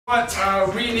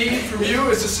What we need from you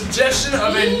is a suggestion of a...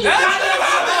 I didn't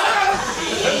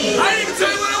even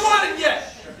tell you what I wanted yet!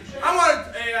 I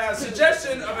want a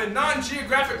suggestion of a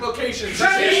non-geographic location. Such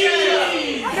as...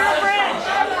 Under a bridge!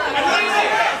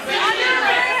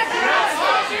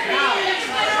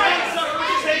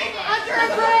 Under a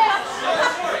bridge!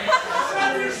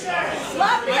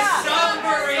 A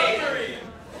submarine!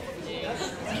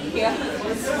 Yeah.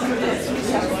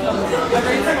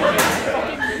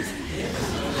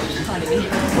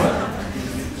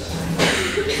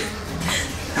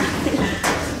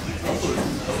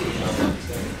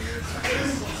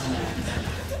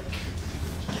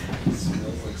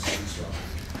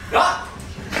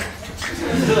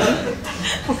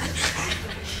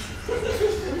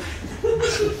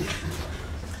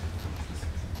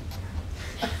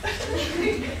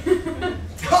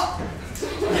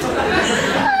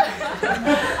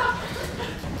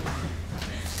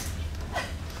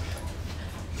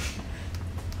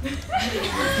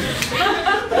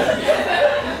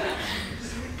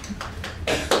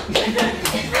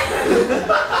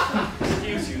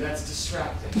 Excuse you, that's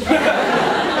distracting. Do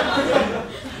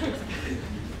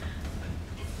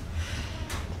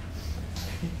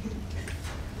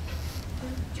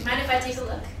you mind if I take a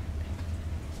look?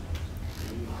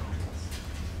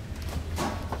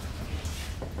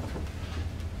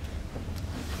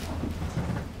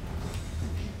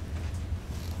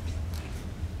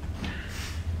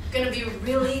 I'm gonna be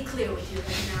really clear with you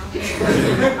right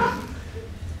now.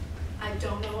 I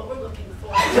don't know what we're looking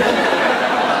for.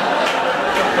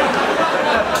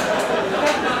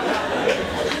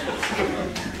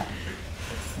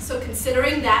 So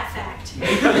considering that fact, I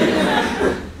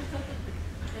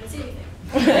didn't see anything.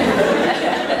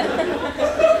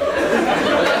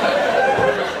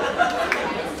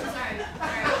 Sorry.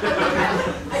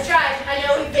 I tried. I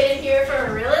know we've been in here for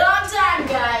a really long time,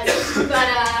 guys, but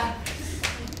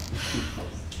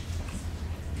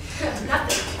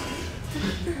nothing.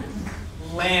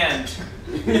 Land.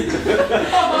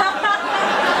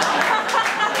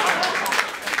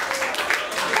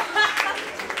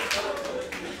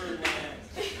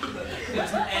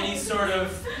 Any sort of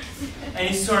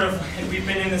land. We've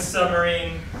been in this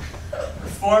submarine for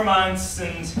 4 months,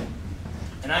 and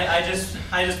I just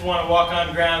want to walk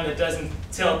on ground that doesn't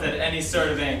tilt at any sort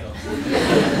of angle.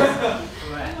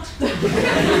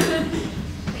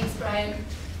 Thanks, Brian.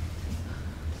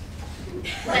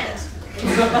 Land.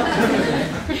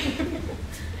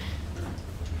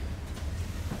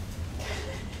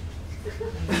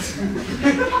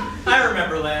 I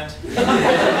remember land.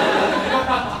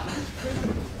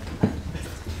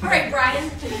 All right, Brian.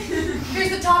 Here's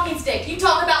the talking stick. You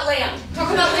talk about land.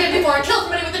 Talk about land before I kill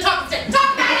somebody with the talking stick.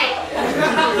 Talk about it!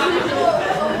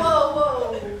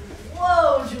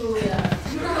 Whoa, Julia.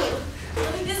 I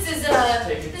mean, this is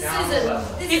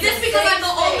Is this because I'm the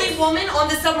only woman on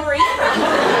the submarine?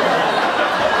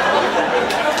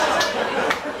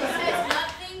 This has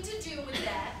nothing to do with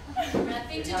that.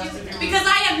 Nothing to do with that. Because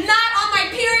I am not on my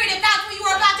period, if that's what you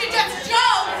were about to just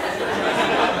joke!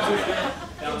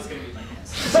 That was going to be my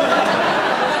guess.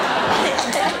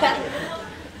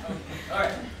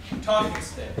 Alright, talking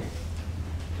stick.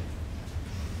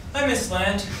 I miss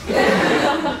land.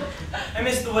 I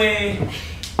miss the way...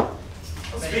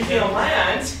 Speaking of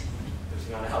land, there's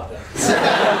not help there.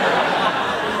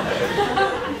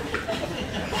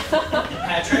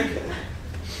 Patrick,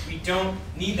 we don't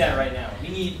need that right now. We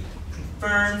need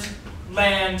confirmed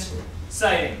land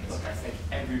sightings. Look, I think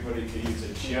everybody could use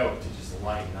a joke to just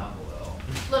lighten up a little.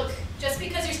 Look, just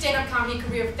because your stand-up comedy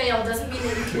career failed doesn't mean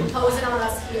that you can impose it on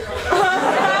us here.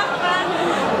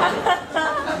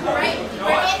 Right?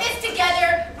 We're in this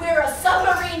together. We're a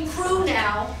submarine crew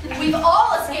now. We've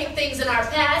all escaped things in our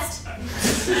past.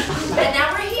 And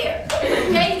now we're here.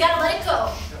 Okay? You gotta let it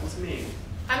go. That was me.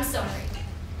 I'm sorry.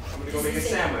 I'm gonna go make a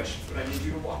sandwich, but I need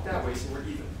you to walk that way so we're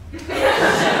even.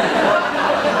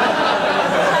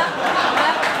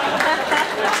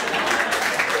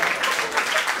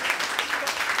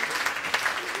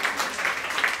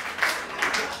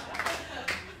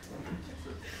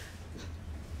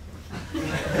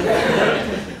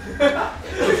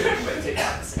 Take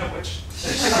out the sandwich.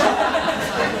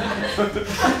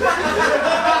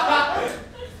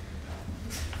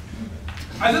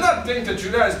 I do not think that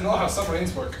you guys know how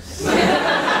submarines work. You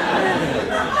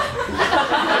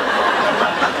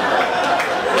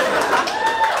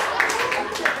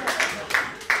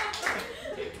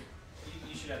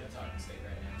should have the talking stick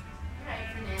right now. All right,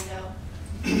 Fernando.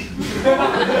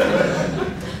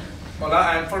 Hola,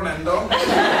 I'm Fernando.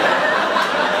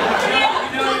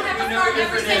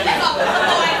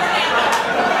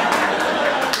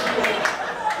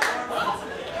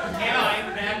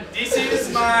 man. This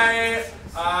is my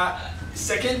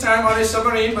second time on a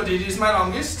submarine, but it is my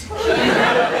longest. I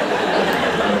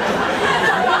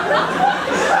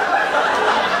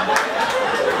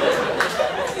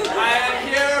am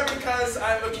here because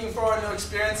I'm looking for new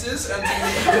experiences and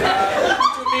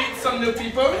to meet some new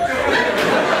people.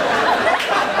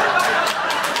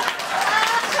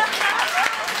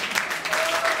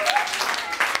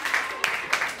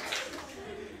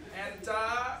 And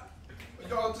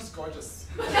you're all just gorgeous.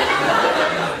 There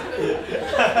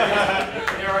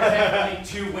are definitely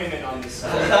 2 women on this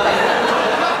side.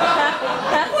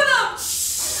 What up?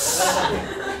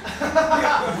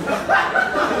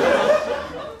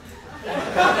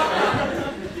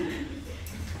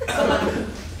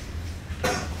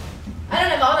 I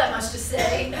don't have all that much to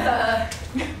say. I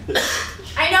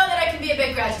know that I can be a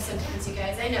bit grouchy sometimes, you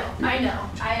guys. I know.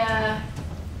 I have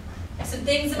some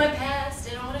things in my past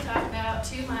I don't want to talk about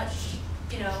too much,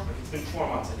 you know. It's been 4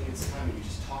 months. I think it's time that you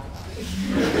just talk about it.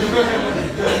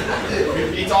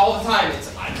 It's all the time.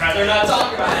 I'd rather not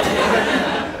talk about it.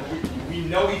 We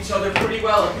know each other pretty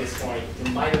well at this point. We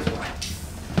might as well.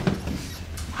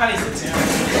 Honey, sit down.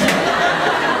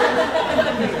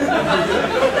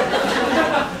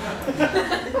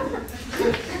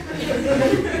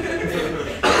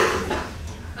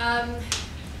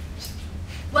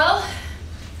 Well,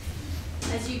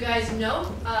 as you guys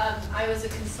know, I was a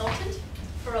consultant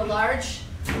for a large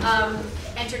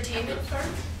entertainment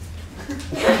firm.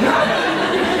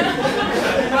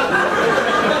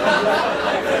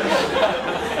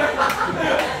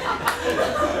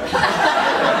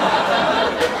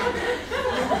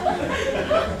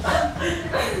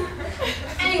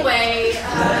 Anyway,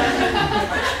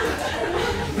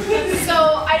 so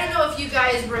I don't know if you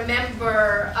guys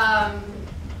remember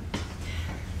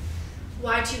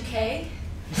Y2K.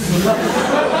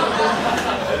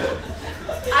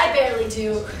 I barely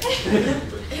do.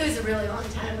 It was a really long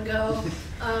time ago.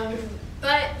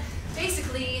 But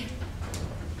basically,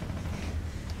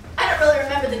 I don't really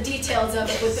remember the details of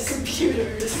it with the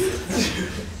computers.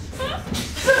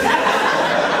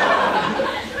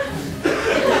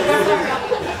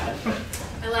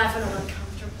 I laugh when I'm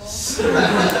uncomfortable.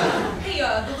 Hey,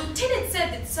 the lieutenant said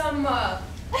that some of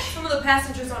the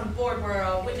passengers on board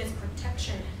were witness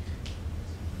protection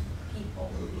people.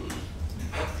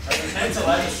 Are lieutenants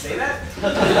allowed to say that?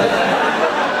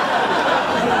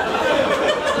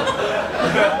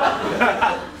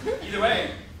 Either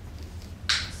way,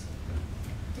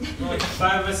 there's only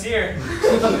 5 of us here.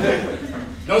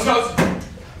 Nose goes.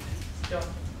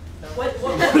 What?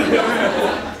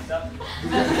 Stop.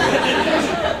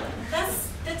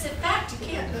 That's a fact. You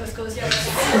can't. Those goes down.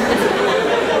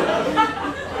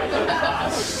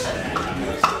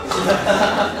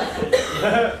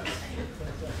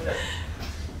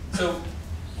 So,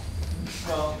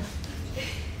 well,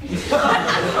 I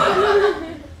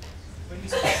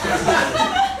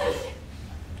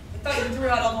thought you threw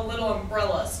out all the little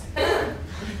umbrellas.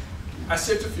 I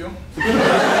saved a few.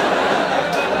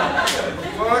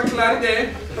 For a cloudy day.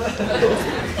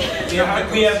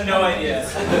 we have no idea.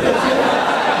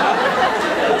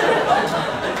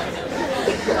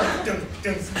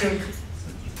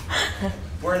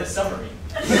 We're in a submarine.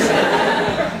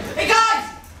 Hey guys!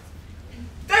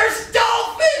 There's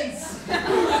dolphins!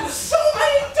 So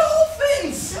many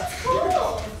dolphins!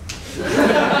 Cool.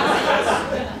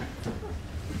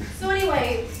 So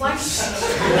anyway, why? So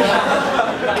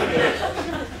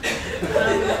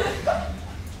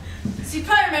you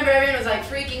probably remember everyone was like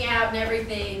freaking out and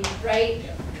everything, right?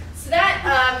 Yeah. So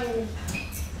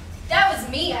that was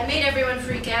me. I made everyone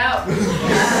freak out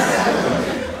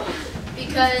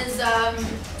because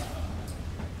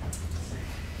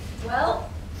well,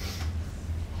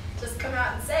 just come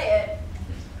out and say it.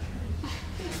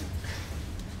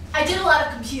 I did a lot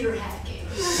of computer hacking.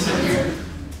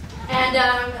 And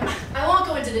I won't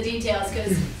go into the details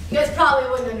because you guys probably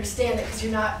wouldn't understand it because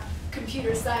you're not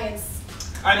computer science.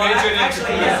 I majored in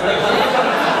actually,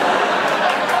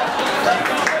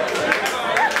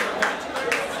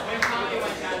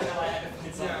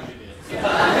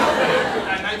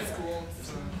 at night school.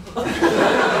 So.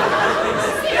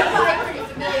 You're probably pretty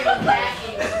familiar with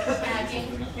hacking.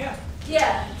 Yeah.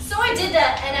 Yeah. So I did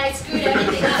that and I screwed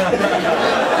everything up.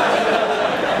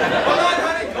 Hold on,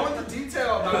 honey. Go into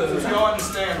detail about it because we all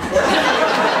understand.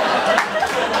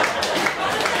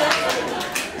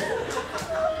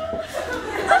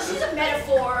 This is a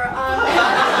metaphor.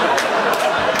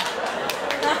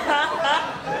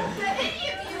 Have any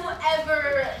of you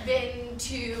ever been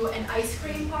to an ice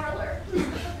cream parlor?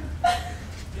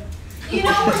 You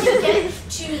know when you get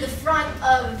to the front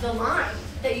of the line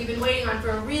that you've been waiting waiting on for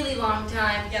a really long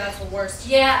time. Yeah, that's the worst.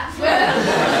 Yeah. And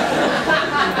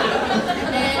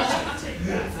then,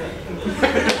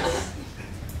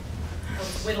 I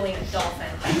was whittling a dolphin.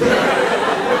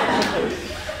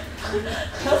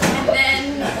 and then,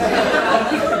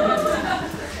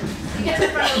 we get to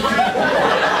the front of the line.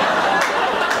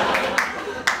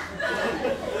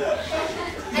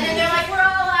 And then they're like, we're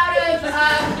all out of,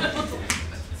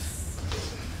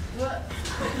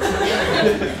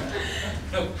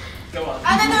 No, go on.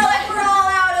 and then they're like, we're all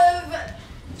out of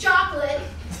chocolate.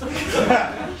 And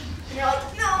you're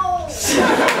like, no. Just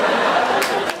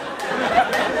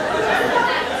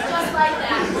like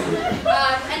that.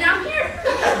 And now I'm here.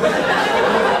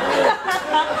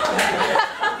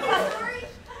 Story?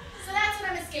 So that's what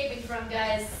I'm escaping from,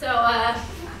 guys. So,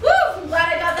 woo! I'm glad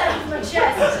I got that off my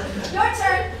chest. Your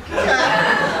turn.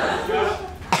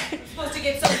 I'm supposed to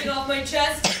get something off my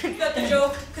chest. Is that the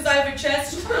joke? Because I have a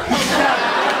chest. To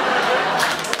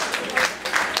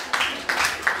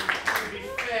be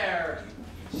fair,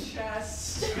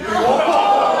 chest.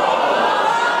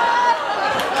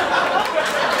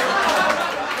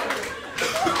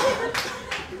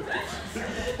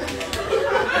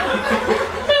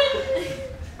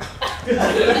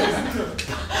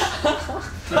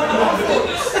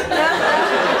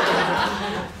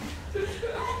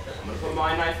 I'm gonna put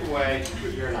my knife away,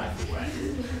 put your knife away.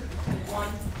 1,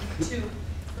 2,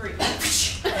 3.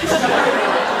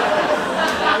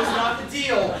 That was not the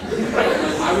deal.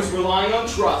 I was relying on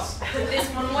trust. Put this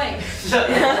one away. I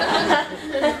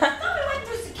thought we went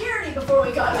through security before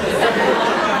we got here.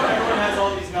 Everyone has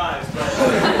all these knives, but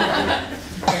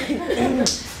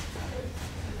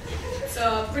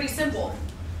It's pretty simple.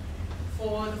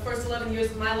 For the first 11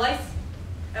 years of my life,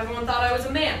 everyone thought I was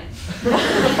a man.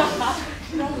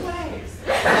 No way.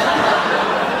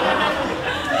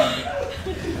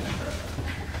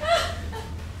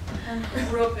 I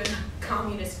grew up in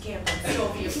communist camp in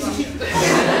Soviet Russia.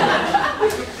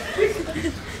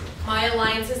 My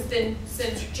alliance has been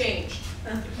since changed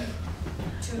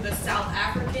to the South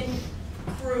African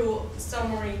crew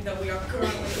submarine that we are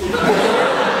currently on.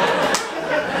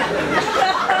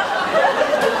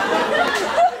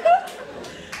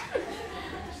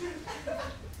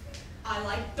 I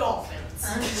like dolphins.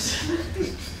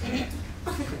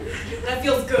 That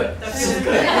feels good. That feels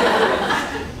good.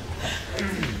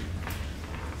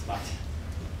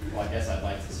 Well, I guess I'd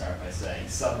like to start by saying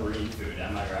submarine food,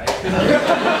 am I right?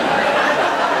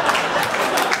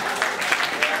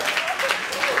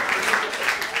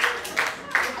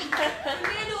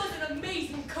 Amanda was an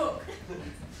amazing cook.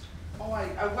 Oh,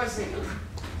 I wasn't.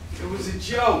 It was a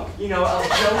joke. You know, El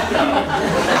Joke.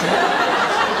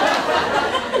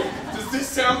 Does this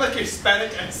sound like a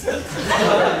Hispanic accent?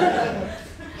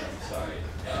 Sorry.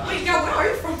 Wait, yeah, where are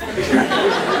you from?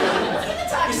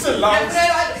 It's a long.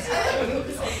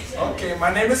 Okay,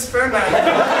 my name is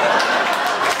Fernando.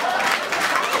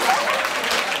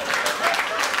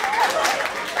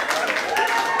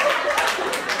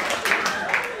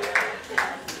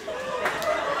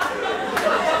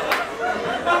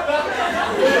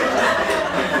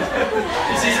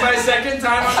 This is my second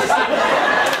time on this.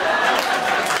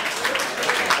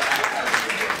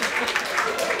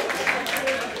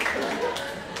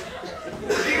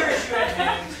 the bigger issue at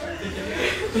hand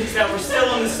is that we're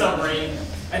still in the submarine.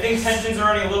 I think tensions are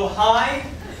running a little high.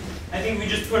 I think we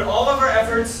just put all of our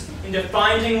efforts into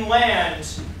finding land.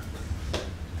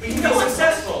 We can be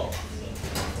successful.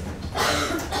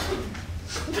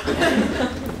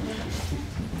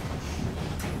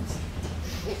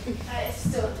 I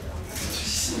still don't.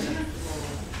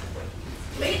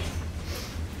 Wait.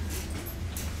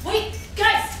 Wait,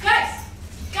 guys,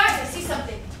 I see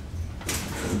something.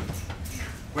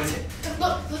 What is it?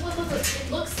 Look.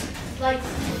 It looks like a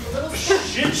little. Shit.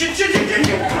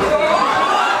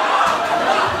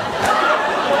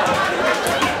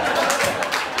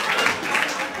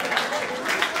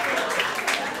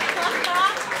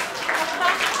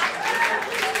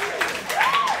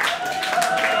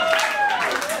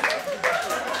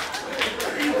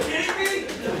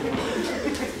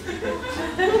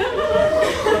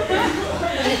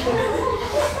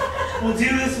 We'll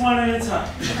do this one at a time.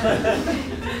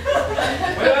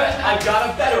 Wait, I've got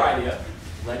a better idea.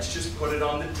 Let's just put it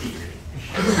on the TV.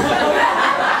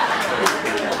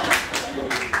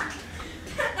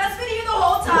 That's been you the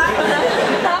whole time.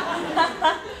 I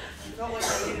felt like I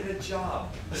needed a job.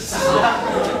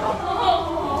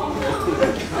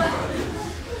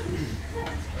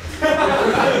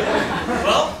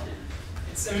 Well,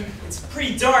 it's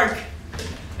pretty dark.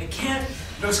 I can't.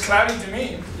 It looks cloudy to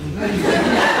me.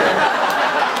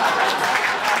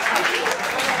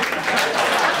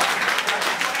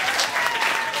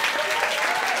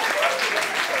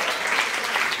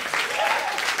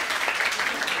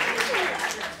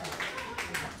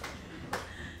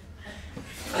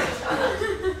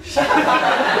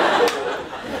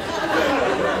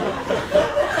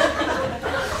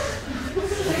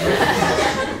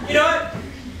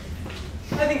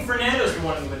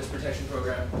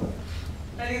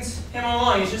 think it's him all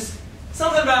along. He's just,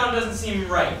 something about him doesn't seem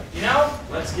right, you know?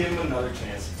 Let's give him another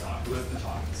chance to talk. Who has the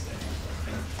talking stick?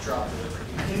 Drop it.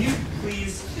 Can you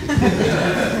please?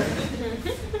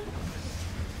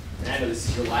 Fernando, this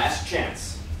is your last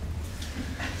chance.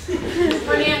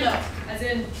 Fernando, as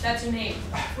in, that's your name.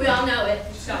 We all know it.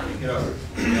 Stop. Get over.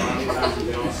 You know how many times you've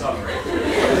been on a submarine.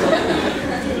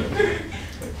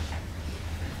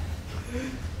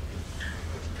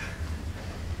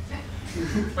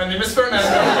 My name is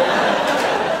Fernando.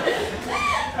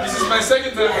 This is my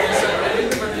second time on the submarine,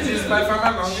 but this is by far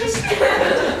my longest.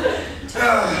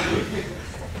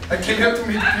 I came here to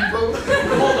meet people.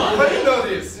 Hold on. But you know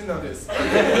this, you know this.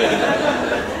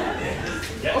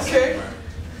 Yes. Okay.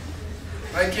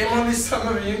 I came on this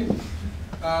submarine,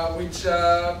 which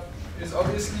is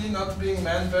obviously not being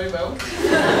manned very well.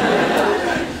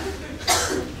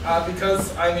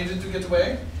 Because I needed to get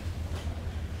away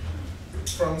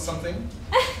from something.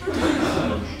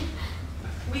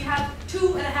 We have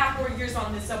 2.5 more years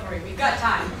on this submarine. We've got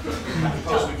time. I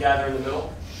suppose we gather in the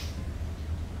middle.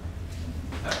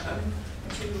 I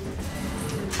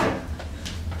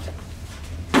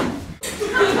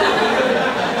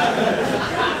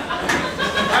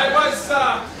was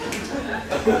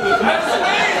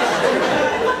raised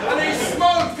on a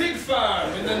small pig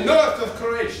farm in the north of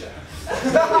Croatia.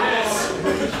 Yes.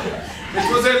 It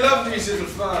was a lovely little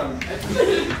farm.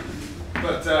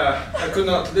 But I could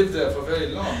not live there for very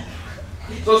long.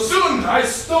 So soon I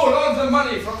stole all the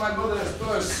money from my mother's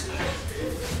purse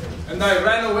and I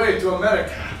ran away to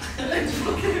America,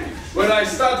 where I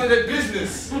started a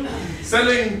business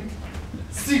selling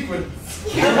sequins.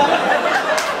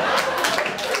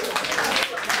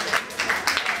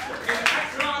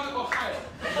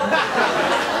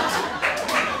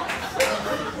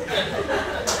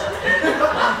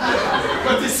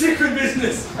 But the secret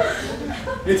business,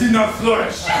 it did not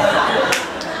flourish.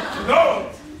 No!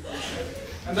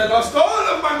 And I lost all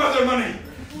of my mother money.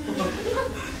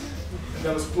 And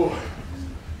I was poor.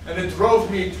 And it drove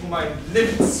me to my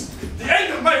limits, the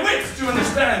end of my wits, do you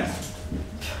understand?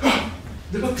 I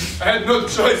had no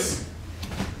choice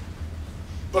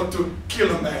but to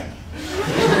kill a man.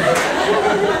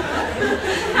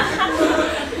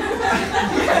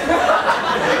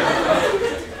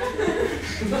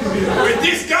 With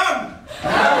this gun!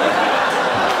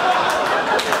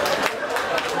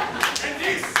 And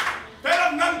this pair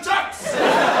of nunchucks!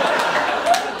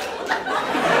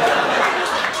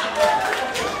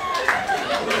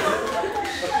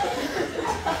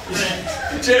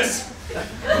 Yes,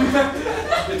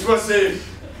 it was a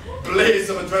blaze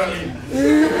of adrenaline.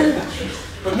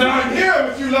 But now I'm here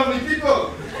with you lovely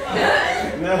people.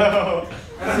 No.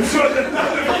 And I'm sure that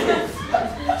none of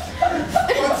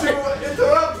you want to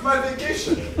interrupt my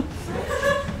vacation.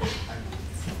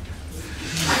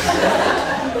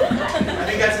 I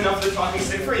think that's enough of the talking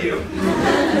stick for you.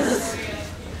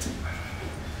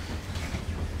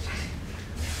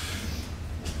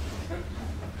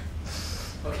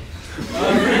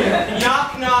 Knock,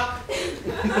 knock.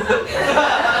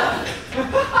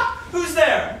 Who's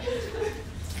there?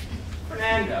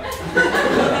 Fernando.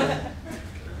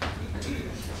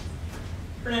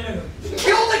 Fernando.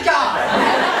 Kill the guy!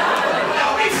 Now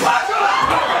be flaccid!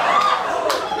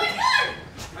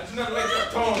 I do not like your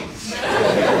tones.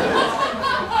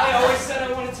 I always said I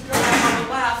wanted to go out on a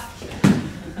laugh.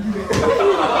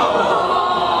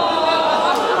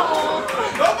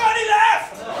 Nobody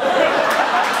laughed!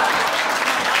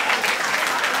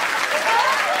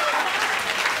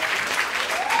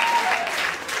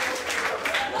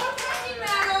 What doesn't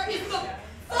matter is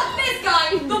fuck this guy.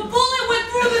 The bullet went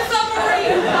through the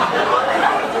submarine.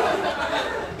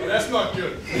 Well, that's not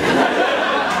good.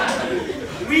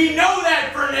 We know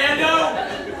that, Fernando!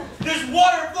 There's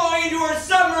water flowing into our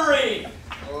submarine!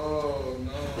 Oh,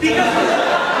 no. Because...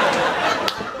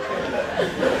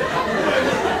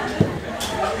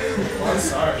 I'm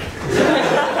sorry.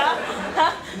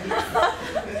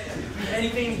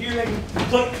 Anything here that can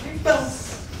plug your bells?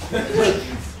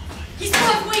 He still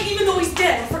has weight even though he's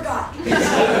dead. I forgot.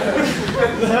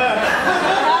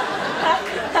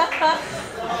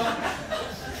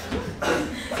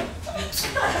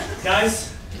 Guys,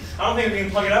 I don't think we can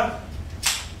plug it up.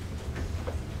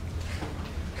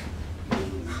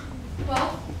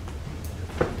 Well,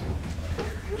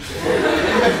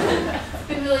 it's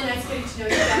been really nice getting to know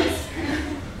you guys.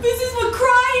 This is what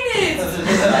crying is.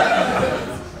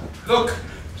 Look,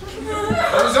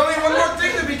 there's only one more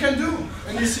thing that we can do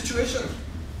in this situation.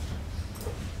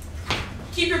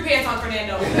 Keep your pants on,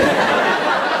 Fernando.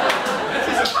 That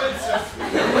is offensive.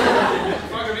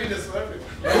 Margaritas for everyone.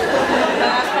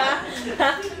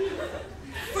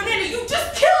 Fernando,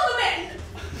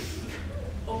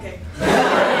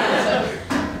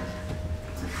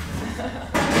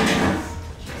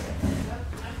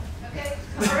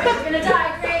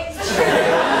 die, great.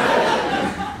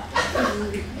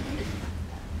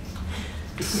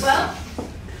 Well,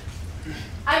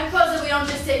 I propose that we don't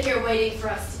just sit here waiting for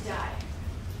us to die.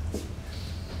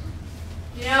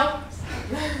 You know?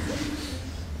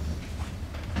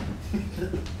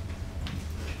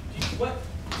 What?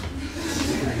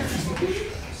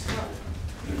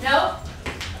 No?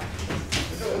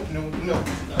 No.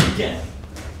 Again.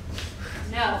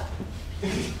 No.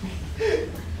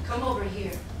 Come over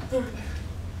here.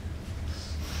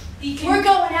 We're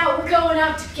going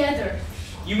out together.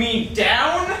 You mean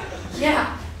down?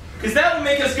 Yeah. Because that will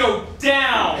make us go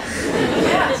down.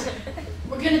 Yeah.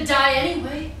 We're gonna die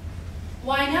anyway.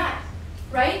 Why not?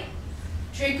 Right?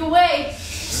 Drink away.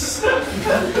 We're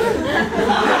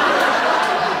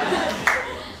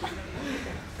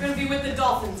gonna be with the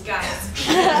dolphins, guys.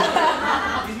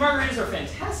 These margaritas are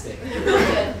fantastic. Really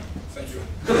good. Thank you.